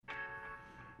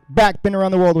Back, been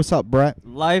around the world. What's up, Brett?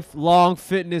 Lifelong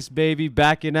fitness, baby,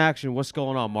 back in action. What's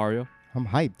going on, Mario? I'm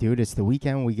hyped, dude. It's the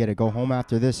weekend. We get to go home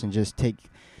after this and just take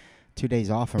 2 days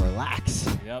off and relax.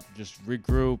 Yep, just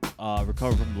regroup,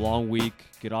 recover from the long week,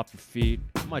 get off your feet.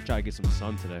 I might try to get some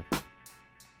sun today.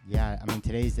 Yeah, I mean,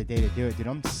 today's the day to do it. Dude,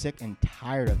 I'm sick and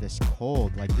tired of this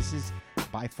cold. Like, this is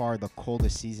by far the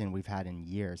coldest season we've had in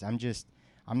years. I'm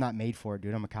not made for it,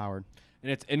 dude. I'm a coward. And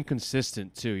it's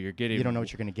inconsistent, too. You don't know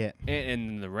what you're going to get.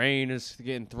 And the rain is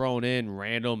getting thrown in,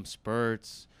 random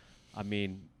spurts. I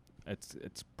mean,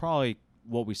 it's probably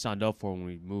what we signed up for when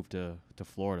we moved to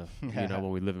Florida, when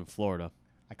we live in Florida.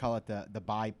 I call it the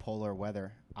bipolar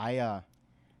weather.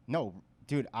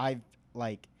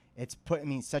 It's putting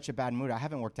me in such a bad mood. I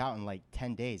haven't worked out in like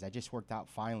 10 days. I just worked out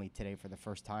finally today for the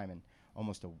first time in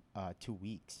almost 2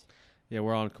 weeks. Yeah,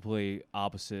 we're on completely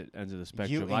opposite ends of the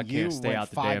spectrum. I can't stay out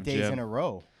the damn 5 days gym. in a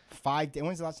row.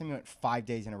 When's the last time you went 5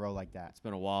 days in a row like that? It's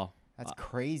been a while. That's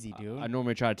crazy, dude. I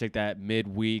normally try to take that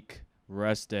midweek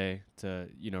rest day to,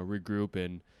 regroup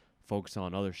and focus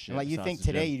on other shit. And like, you think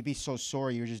today you'd be so sore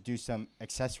you would just do some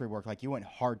accessory work. Like, you went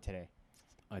hard today.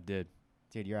 I did.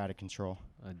 Dude, you're out of control.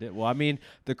 I did. Well, I mean,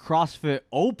 the CrossFit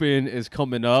Open is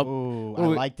coming up. Ooh, I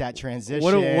like that transition.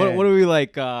 What are we,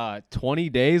 like, 20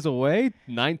 days away?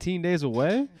 19 days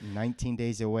away? 19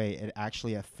 days away. It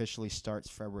actually officially starts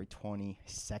February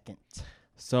 22nd.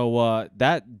 So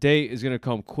that date is going to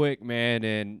come quick, man.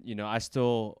 And, I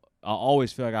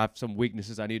always feel like I have some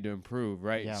weaknesses I need to improve,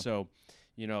 right? Yeah. So,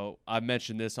 I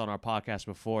mentioned this on our podcast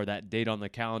before. That date on the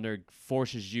calendar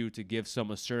forces you to give some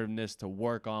assertiveness to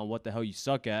work on what the hell you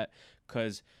suck at,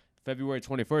 because February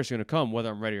 21st is going to come whether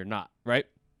I'm ready or not, right?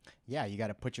 Yeah, you got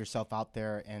to put yourself out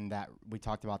there, and that we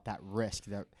talked about that risk,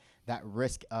 that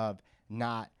risk of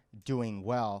not doing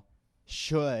well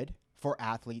should, for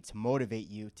athletes, motivate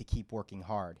you to keep working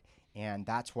hard. And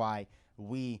that's why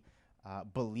we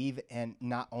believe in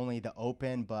not only the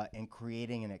Open, but in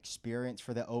creating an experience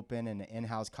for the Open and the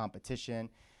in-house competition.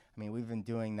 I mean, we've been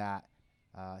doing that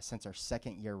since our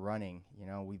second year running.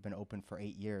 We've been open for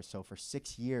 8 years. So for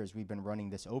 6 years, we've been running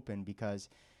this Open because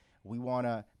we want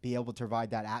to be able to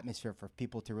provide that atmosphere for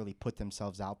people to really put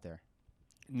themselves out there.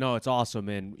 No, it's awesome.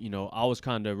 And, I was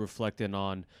kind of reflecting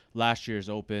on last year's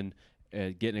Open,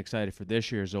 getting excited for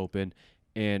this year's Open.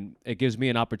 And it gives me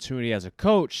an opportunity as a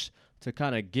coach to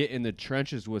kind of get in the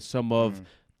trenches with some of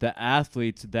the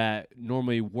athletes that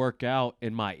normally work out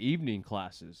in my evening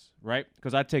classes, right?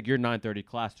 Because I take your 9:30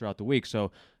 class throughout the week.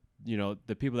 So,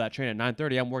 the people that train at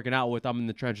 9:30, I'm working out with, I'm in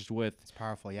the trenches with. It's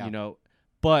powerful, yeah.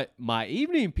 But my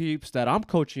evening peeps that I'm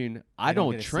coaching, I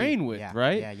don't train with,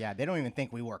 right? Yeah. They don't even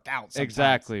think we work out sometimes.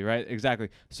 Exactly, right? Exactly.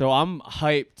 So I'm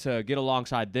hyped to get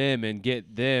alongside them and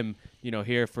get them,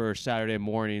 here for Saturday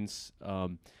mornings,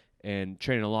 and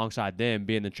training alongside them,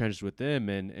 be in the trenches with them,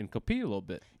 and compete a little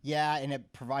bit. Yeah, and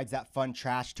it provides that fun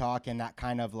trash talk and that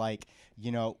kind of like,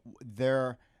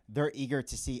 they're eager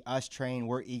to see us train.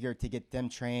 We're eager to get them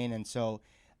trained. And so,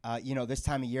 this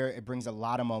time of year, it brings a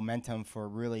lot of momentum for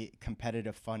really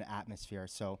competitive, fun atmosphere.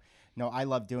 So, I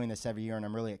love doing this every year, and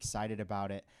I'm really excited about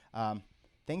it.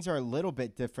 Things are a little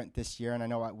bit different this year, and I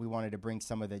know we wanted to bring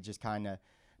some of the just kind of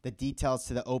the details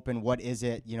to the Open. What is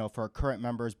it, for our current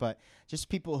members, but just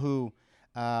people who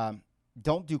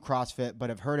don't do CrossFit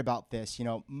but have heard about this.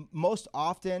 Most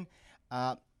often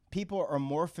people are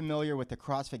more familiar with the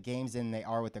CrossFit Games than they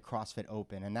are with the CrossFit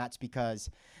Open, and that's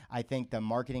because I think the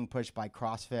marketing push by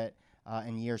CrossFit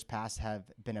in years past have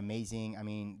been amazing. I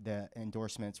mean, the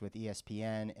endorsements with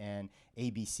ESPN and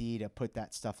ABC to put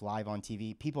that stuff live on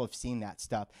TV. People have seen that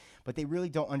stuff, but they really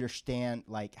don't understand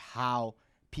like how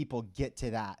people get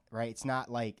to that, right? It's not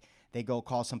like they go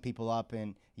call some people up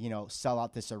and, sell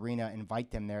out this arena, invite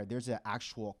them there. There's an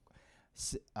actual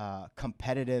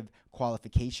competitive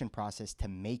qualification process to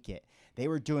make it. They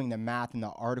were doing the math in the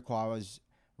article I was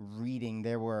reading.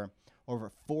 There were over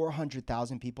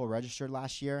 400,000 people registered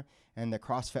last year, and the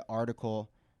CrossFit article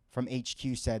from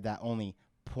HQ said that only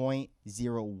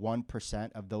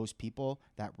 0.01% of those people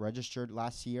that registered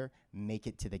last year make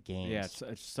it to the games. Yeah,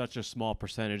 it's such a small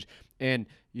percentage. And,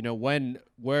 when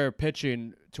we're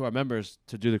pitching to our members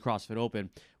to do the CrossFit Open,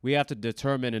 we have to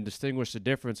determine and distinguish the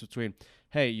difference between,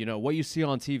 hey, what you see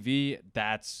on TV,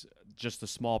 that's just a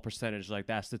small percentage, like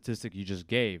that statistic you just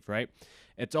gave, right?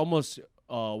 It's almost,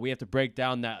 we have to break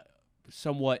down that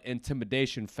somewhat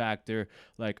intimidation factor,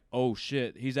 like, oh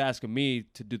shit, he's asking me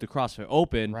to do the CrossFit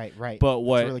Open. Right. But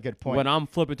That's a really good point. When I'm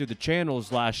flipping through the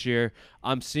channels last year,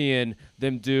 I'm seeing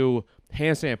them do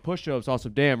handstand push-ups on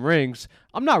some damn rings.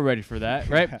 I'm not ready for that,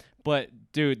 right? But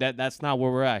dude, that's not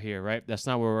where we're at here, right? That's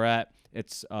not where we're at.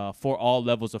 it's for all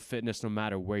levels of fitness, no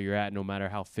matter where you're at, no matter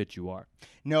how fit you are.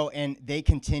 No, and they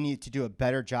continue to do a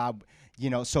better job.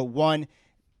 So one,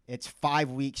 it's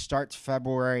 5 weeks, starts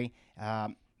February.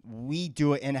 We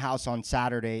do it in-house on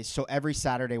Saturdays. So every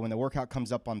Saturday when the workout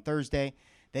comes up on Thursday,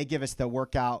 they give us the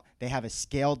workout. They have a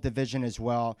scaled division as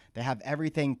well. They have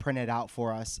everything printed out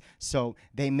for us. So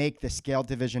they make the scaled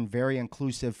division very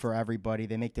inclusive for everybody.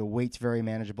 They make the weights very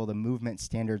manageable, the movement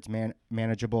standards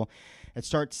manageable. It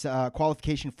starts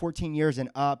qualification 14 years and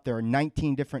up. There are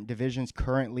 19 different divisions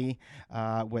currently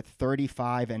with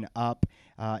 35 and up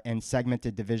and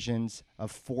segmented divisions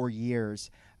of 4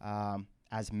 years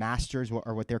as masters,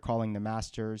 or what they're calling the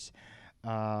masters.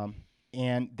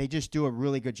 And they just do a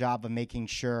really good job of making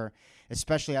sure,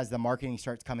 especially as the marketing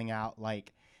starts coming out,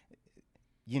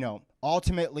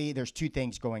 ultimately there's two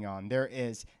things going on.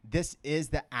 This is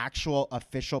the actual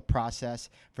official process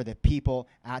for the people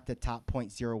at the top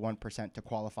 0.01% to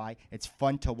qualify. It's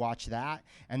fun to watch that.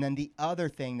 And then the other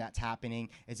thing that's happening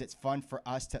is it's fun for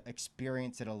us to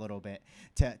experience it a little bit,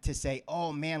 to say,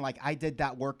 oh man, like I did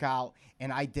that workout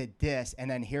and I did this. And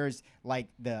then here's like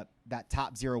that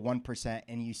top 0.01%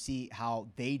 and you see how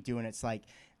they do. And it's like,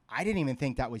 I didn't even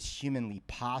think that was humanly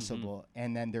possible. Mm-hmm.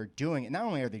 And then they're doing it. Not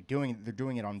only are they doing it, they're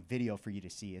doing it on video for you to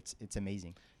see. It's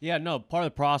amazing. Yeah, no, part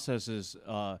of the process is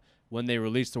when they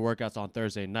release the workouts on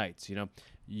Thursday nights,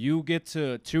 you get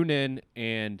to tune in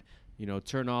and,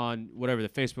 turn on whatever, the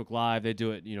Facebook Live. They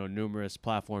do it, numerous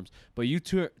platforms. But you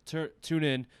tune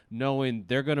in knowing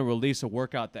they're going to release a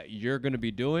workout that you're going to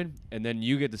be doing, and then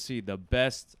you get to see the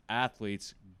best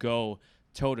athletes go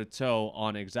toe-to-toe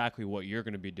on exactly what you're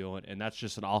going to be doing, and that's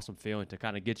just an awesome feeling to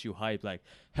kind of get you hyped. Like,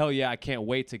 hell yeah, I can't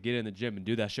wait to get in the gym and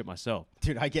do that shit myself.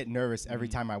 Dude, I get nervous every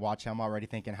time I watch it. I'm already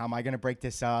thinking, how am I going to break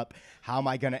this up? How am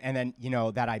I going to – and then,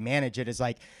 that I manage it is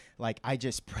like I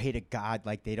just pray to God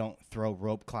like they don't throw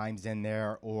rope climbs in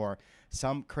there or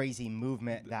some crazy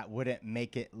movement that wouldn't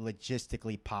make it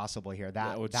logistically possible here.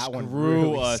 That one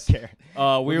really us. Scared.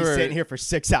 We were sitting here for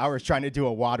 6 hours trying to do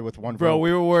a WOD with one rope.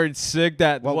 We were worried sick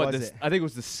that what was it? I think it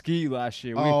was the ski last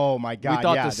year. My God! We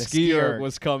thought the ski erg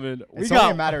was coming. It's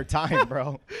only a matter of time,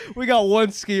 bro. We got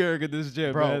one ski erg in this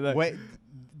gym, bro. Man. Wait,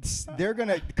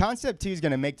 Concept 2 is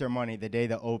gonna make their money the day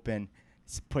the Open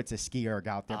puts a ski erg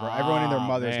out there, bro. Everyone and their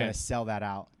mother is gonna sell that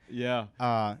out. Yeah.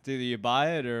 Either you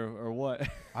buy it or what?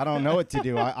 I don't know what to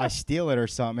do. I steal it or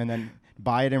something and then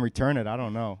buy it and return it. I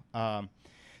don't know.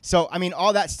 So, I mean,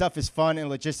 all that stuff is fun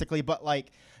and logistically, but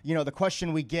the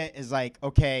question we get is like,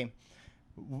 okay,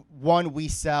 one, we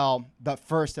sell the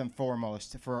first and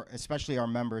foremost for especially our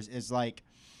members is like,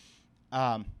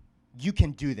 you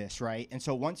can do this, right? And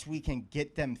so once we can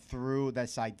get them through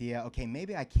this idea, okay,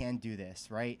 maybe I can do this,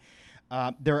 right?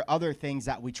 There are other things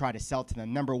that we try to sell to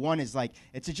them. Number one is like,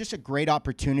 it's just a great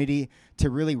opportunity to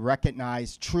really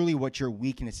recognize truly what your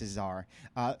weaknesses are.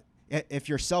 If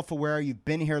you're self-aware, you've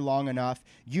been here long enough,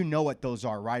 you know what those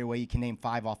are right away. You can name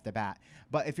 5 off the bat.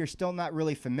 But if you're still not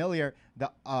really familiar,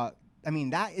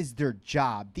 that is their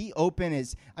job. The Open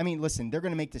is, listen, they're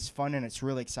going to make this fun and it's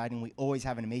really exciting. We always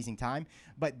have an amazing time,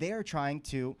 but they're trying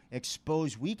to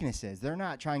expose weaknesses. They're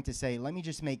not trying to say, let me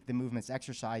just make the movements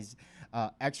exercises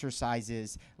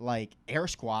like air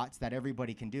squats that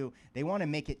everybody can do. They want to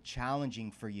make it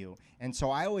challenging for you. And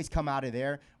so I always come out of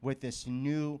there with this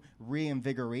new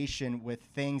reinvigoration with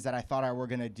things that I thought I were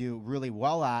going to do really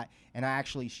well at, and I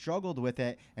actually struggled with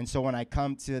it. And so when I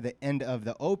come to the end of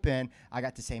the Open, I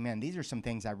got to say, man, these are some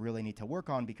things I really need to work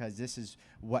on because this is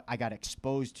what I got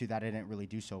exposed to that I didn't really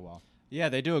do so well. Yeah,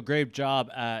 they do a great job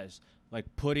as like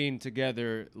putting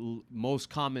together most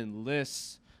common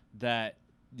lists that,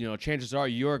 chances are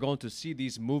you're going to see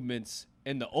these movements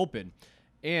in the Open.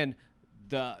 And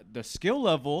the skill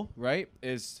level, right,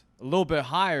 is a little bit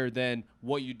higher than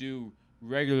what you do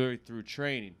regularly through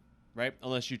training, right?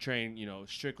 Unless you train,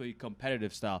 strictly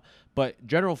competitive style. But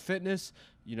general fitness,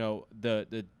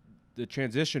 the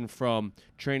transition from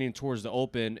training towards the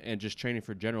Open and just training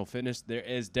for general fitness, there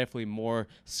is definitely more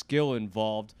skill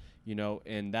involved,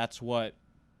 and that's what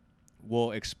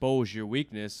will expose your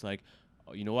weakness. Like,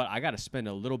 you know what, I got to spend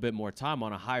a little bit more time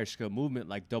on a higher skill movement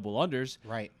like double unders.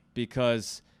 Right.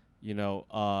 Because,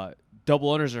 double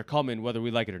unders are coming whether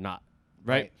we like it or not.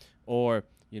 Right. Or,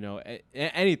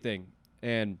 anything.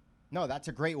 And no, that's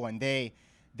a great one. They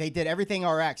did everything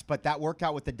RX, but that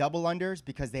workout with the double unders,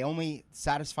 because they only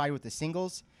satisfied with the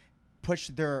singles,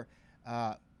 pushed their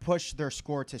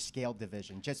score to scaled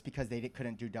division. Just because they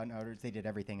couldn't do double unders, they did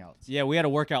everything else. Yeah, we had a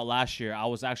workout last year. I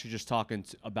was actually just talking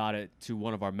about it to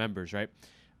one of our members, right?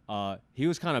 He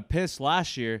was kind of pissed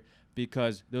last year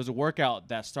because there was a workout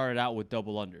that started out with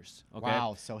double unders. Okay.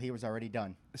 Wow. So he was already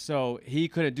done. So he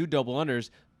couldn't do double unders,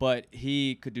 but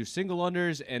he could do single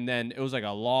unders, and then it was like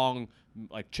a long,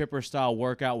 like chipper style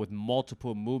workout with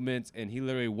multiple movements, and he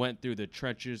literally went through the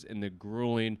trenches and the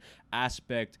grueling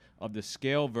aspect of the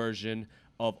scale version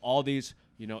of all these,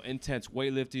 intense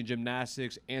weightlifting,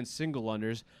 gymnastics, and single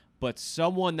unders. But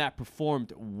someone that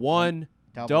performed one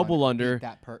double under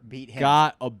beat him.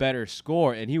 got a better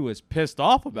score, and he was pissed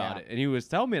off about Yeah. it. And he was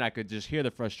telling me, and I could just hear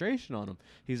the frustration on him.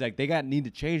 He's like, need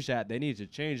to change that. They need to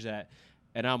change that.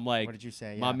 And I'm like, What did you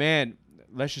say? my Yeah. man,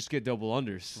 let's just get double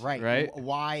unders. Right. Right.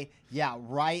 Why? Yeah.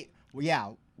 Right.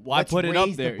 Yeah. Why Let's put it up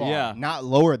raise the there? bar, Yeah. Not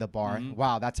lower the bar. Mhm.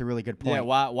 Wow. That's a really good point.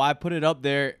 Yeah. Why put it up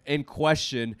there in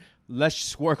question? Let's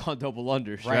just work on double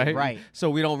unders. Right, Right. right. So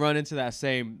we don't run into that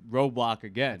same roadblock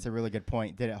again. That's a really good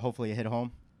point. Did it hopefully hit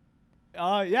home?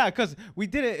 Yeah, because we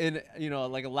did it in,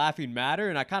 like a laughing matter,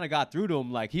 and I kind of got through to him,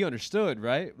 like he understood,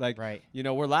 right? Like, Right.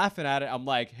 We're laughing at it. I'm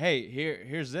like, hey,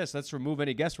 here's this. Let's remove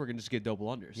any guesswork and just get double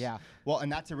unders. Yeah. Well,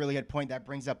 and that's a really good point. That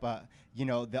brings up,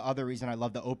 the other reason I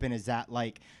love the open is that,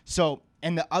 like, so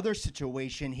in the other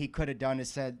situation, he could have done is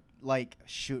said, like,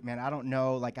 shoot, man, I don't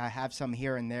know. Like, I have some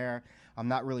here and there. I'm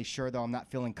not really sure, though. I'm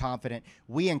not feeling confident.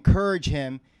 We encourage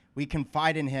him. We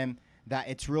confide in him that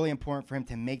it's really important for him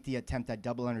to make the attempt at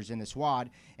double unders in this WOD.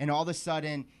 And all of a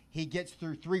sudden, he gets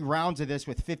through 3 rounds of this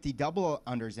with 50 double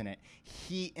unders in it.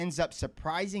 He ends up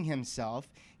surprising himself.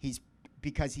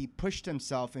 Because he pushed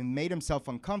himself and made himself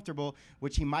uncomfortable,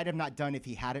 which he might have not done if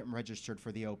he hadn't registered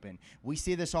for the open. We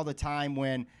see this all the time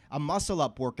when a muscle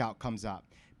up workout comes up.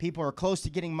 People are close to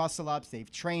getting muscle ups. They've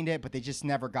trained it, but they just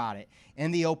never got it.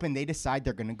 In the open, they decide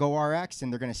they're going to go RX,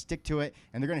 and they're going to stick to it,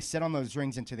 and they're going to sit on those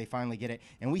rings until they finally get it.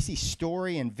 And we see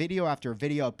story and video after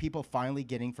video of people finally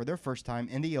getting, for their first time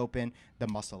in the open, the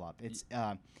muscle up.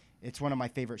 It's one of my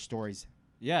favorite stories.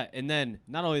 Yeah, and then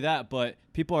not only that, but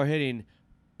people are hitting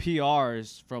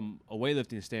PRs from a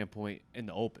weightlifting standpoint in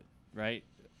the open, right?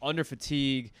 Under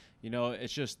fatigue,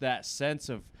 it's just that sense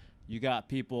of you got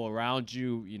people around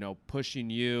you, pushing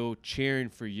you, cheering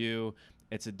for you.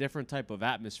 It's a different type of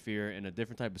atmosphere and a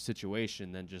different type of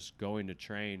situation than just going to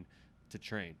train,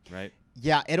 right?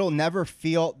 Yeah, it'll never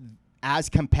feel as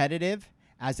competitive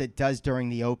as it does during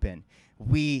the open.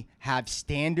 We have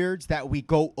standards that we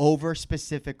go over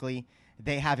specifically.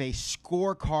 They have a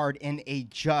scorecard and a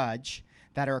judge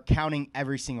that are counting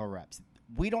every single reps.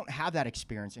 We don't have that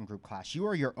experience in group class. You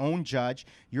are your own judge.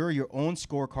 You're your own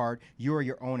scorecard. You are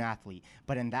your own athlete.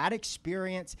 But in that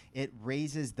experience, it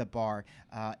raises the bar.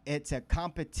 It's a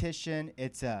competition.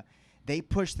 They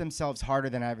push themselves harder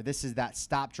than ever. This is that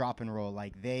stop, drop, and roll.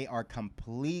 Like, they are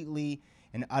completely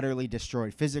and utterly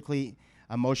destroyed physically,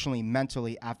 emotionally,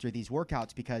 mentally after these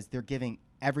workouts because they're giving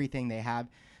everything they have,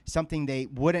 something they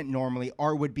wouldn't normally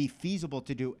or would be feasible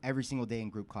to do every single day in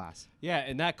group class. Yeah,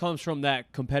 and that comes from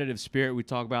that competitive spirit we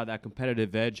talk about, that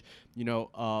competitive edge.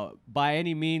 By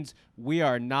any means, we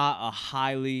are not a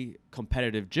highly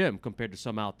competitive gym compared to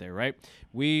some out there, right?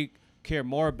 We care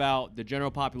more about the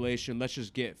general population. Let's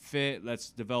just get fit.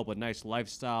 Let's develop a nice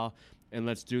lifestyle, and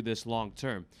let's do this long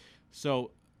term.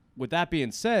 So with that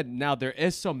being said, now there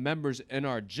is some members in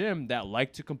our gym that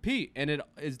like to compete, and it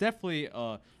is definitely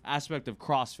a aspect of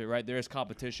CrossFit, right? There is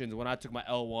competitions. When I took my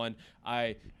L1,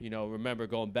 I, remember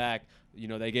going back,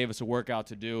 they gave us a workout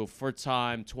to do for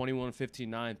time,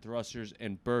 21-15-9 thrusters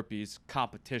and burpees,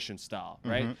 competition style,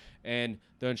 right? Mm-hmm. And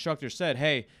the instructor said,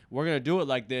 hey, we're going to do it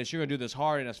like this. You're going to do this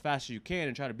hard and as fast as you can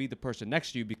and try to beat the person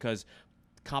next to you because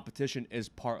competition is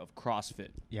part of CrossFit.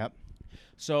 Yep.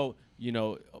 So,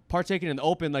 partaking in the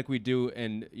open like we do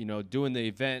and, doing the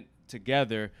event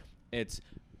together, it's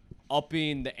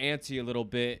upping the ante a little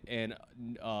bit and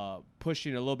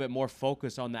pushing a little bit more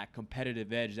focus on that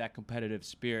competitive edge, that competitive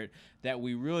spirit that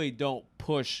we really don't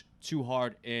push too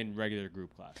hard in regular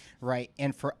group class. Right.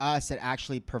 And for us, it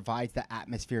actually provides the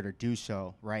atmosphere to do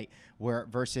so, right? Where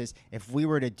versus if we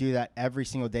were to do that every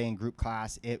single day in group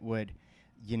class, it would,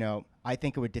 I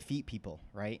think it would defeat people,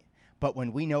 right? But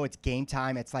when we know it's game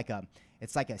time, it's like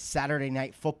a Saturday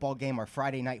night football game or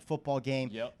Friday night football game.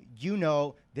 Yep.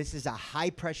 This is a high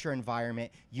pressure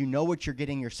environment. You know what you're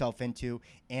getting yourself into,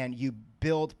 and you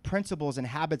build principles and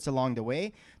habits along the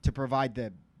way to provide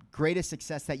the greatest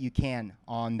success that you can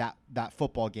on that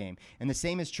football game. And the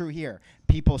same is true here.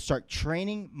 People start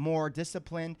training more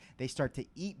disciplined. They start to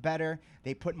eat better.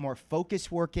 They put more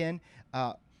focus work in.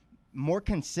 More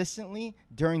consistently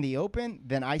during the open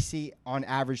than I see on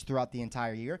average throughout the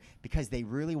entire year because they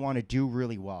really want to do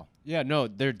really well. Yeah, no,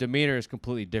 their demeanor is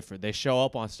completely different. They show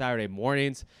up on Saturday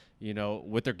mornings,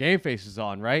 with their game faces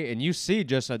on, right? And you see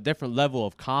just a different level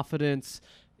of confidence,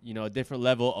 a different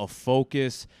level of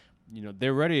focus.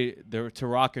 They're ready to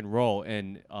rock and roll,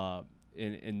 and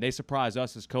they surprise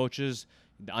us as coaches.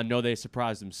 I know they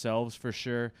surprise themselves for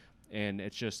sure, and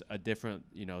it's just a different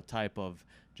type of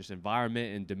just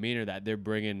environment and demeanor that they're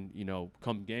bringing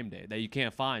come game day that you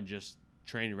can't find just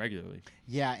training regularly.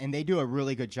 Yeah, and they do a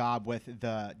really good job with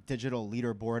the digital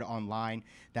leaderboard online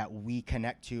that we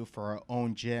connect to for our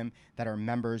own gym, that our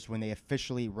members, when they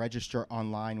officially register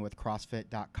online with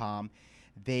CrossFit.com,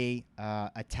 they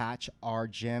attach our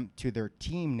gym to their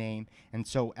team name. And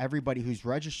so everybody who's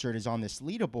registered is on this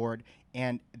leaderboard,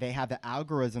 and they have the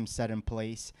algorithm set in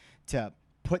place to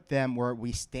put them where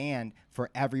we stand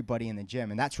for everybody in the gym.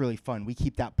 And that's really fun. We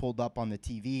keep that pulled up on the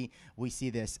TV. We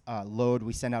see this load.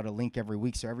 We send out a link every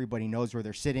week so everybody knows where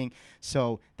they're sitting.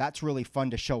 So that's really fun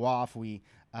to show off. We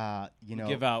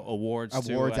give out awards at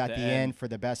the end for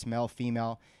the best male,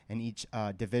 female in each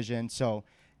division. So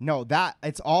no, that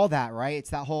it's all that, right?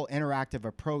 It's that whole interactive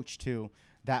approach to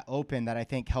that open that I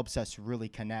think helps us really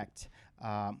connect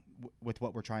with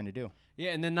what we're trying to do.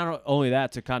 Yeah, and then not only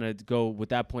that, to kind of go with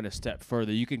that point a step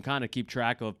further, you can kind of keep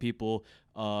track of people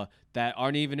that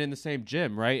aren't even in the same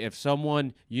gym, right? If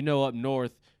someone, up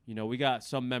north, we got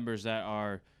some members that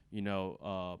are,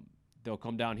 they'll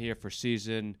come down here for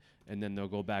season and then they'll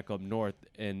go back up north.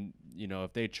 And,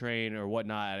 if they train or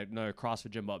whatnot at another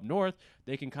CrossFit gym up north,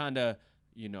 they can kind of,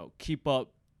 keep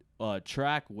up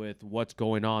track with what's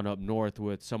going on up north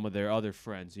with some of their other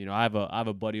friends. I have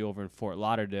a buddy over in Fort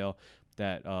Lauderdale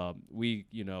that we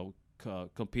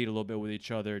compete a little bit with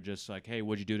each other, just like, hey,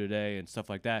 what'd you do today and stuff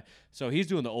like that. So he's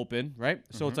doing the open, right?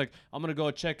 Mm-hmm. So it's like I'm gonna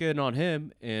go check in on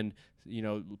him and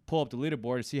pull up the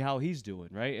leaderboard and see how he's doing,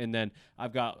 right? And then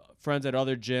I've got friends at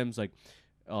other gyms, like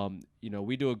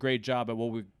we do a great job at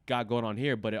what we've got going on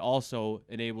here, but it also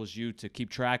enables you to keep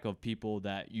track of people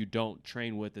that you don't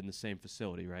train with in the same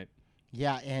facility, right?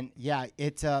 Yeah, and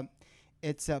it's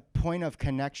a point of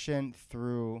connection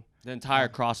through the entire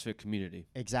CrossFit community.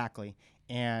 Exactly.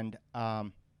 And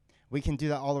we can do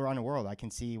that all around the world. I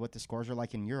can see what the scores are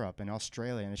like in Europe and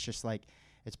Australia, and it's just like,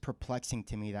 it's perplexing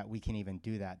to me that we can even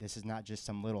do that. This is not just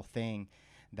some little thing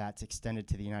that's extended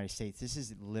to the United States. This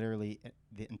is literally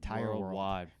the entire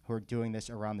world who are doing this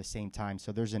around the same time.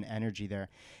 So there's an energy there.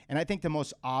 And I think the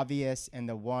most obvious and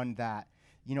the one that,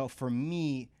 for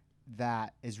me,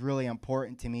 that is really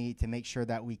important to me to make sure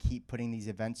that we keep putting these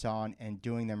events on and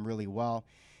doing them really well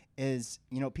is,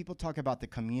 people talk about the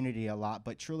community a lot,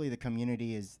 but truly the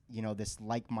community is, this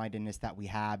like-mindedness that we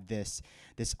have, this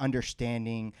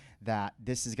understanding that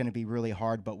this is going to be really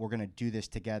hard, but we're going to do this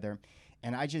together.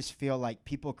 And I just feel like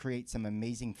people create some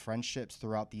amazing friendships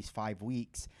throughout these 5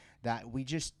 weeks that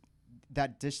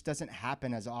just doesn't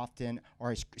happen as often,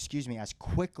 or as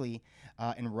quickly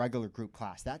in regular group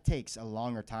class. That takes a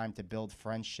longer time to build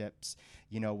friendships.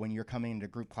 When you're coming into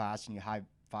group class and you have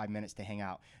 5 minutes to hang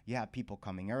out, you have people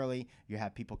coming early, you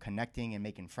have people connecting and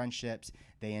making friendships.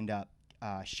 They end up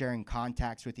sharing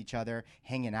contacts with each other,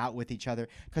 hanging out with each other.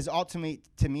 Because ultimately,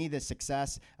 to me, the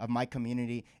success of my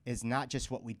community is not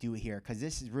just what we do here, because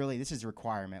this is a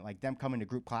requirement. Like them coming to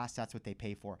group class, that's what they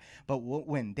pay for. But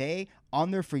when they,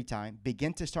 on their free time,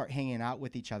 begin to start hanging out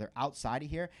with each other outside of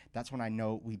here, that's when I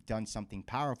know we've done something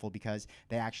powerful, because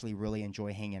they actually really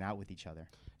enjoy hanging out with each other.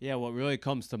 Yeah, what really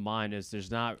comes to mind is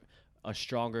there's not a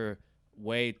stronger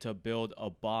way to build a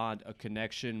bond, a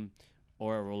connection,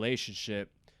 or a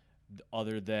relationship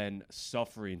other than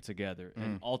suffering together.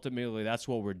 And ultimately, that's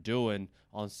what we're doing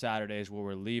on Saturdays, where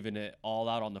we're leaving it all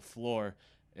out on the floor,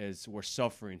 is we're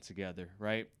suffering together,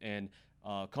 right? And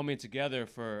coming together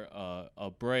for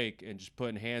a break and just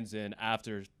putting hands in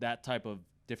after that type of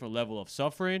different level of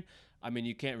suffering, I mean,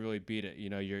 you can't really beat it.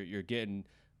 You're getting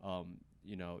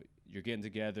you're getting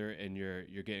together and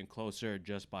you're getting closer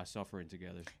just by suffering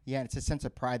together. Yeah, and it's a sense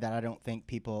of pride that I don't think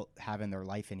people have in their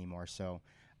life anymore. So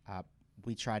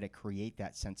we try to create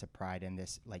that sense of pride and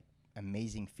this like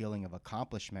amazing feeling of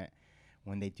accomplishment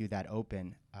when they do that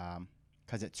open,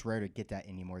 because it's rare to get that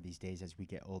anymore these days as we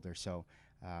get older. So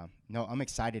no, I'm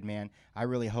excited, man. I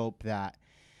really hope that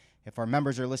if our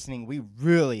members are listening, we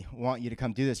really want you to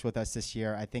come do this with us this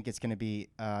year. I think it's going to be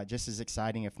just as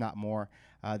exciting, if not more,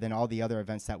 than all the other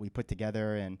events that we put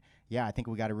together. And yeah, I think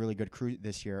we got a really good crew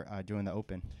this year doing the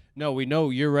open. No, we know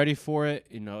you're ready for it.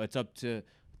 It's up to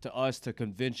us to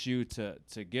convince you to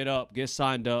get up, get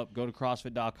signed up, go to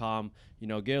CrossFit.com,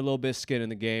 get a little bit of skin in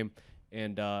the game.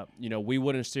 And, we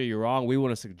wouldn't steer you wrong. We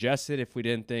wouldn't suggest it if we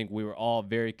didn't think we were all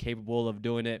very capable of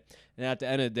doing it. And at the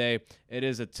end of the day, it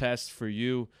is a test for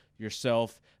you,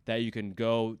 yourself, that you can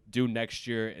go do next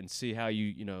year and see how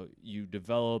you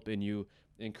develop and you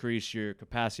increase your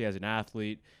capacity as an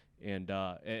athlete and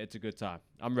it's a good time.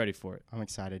 I'm ready for it. I'm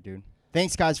excited, dude.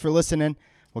 Thanks, guys, for listening.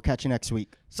 We'll catch you next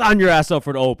week. Sign your ass up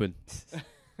for the Open.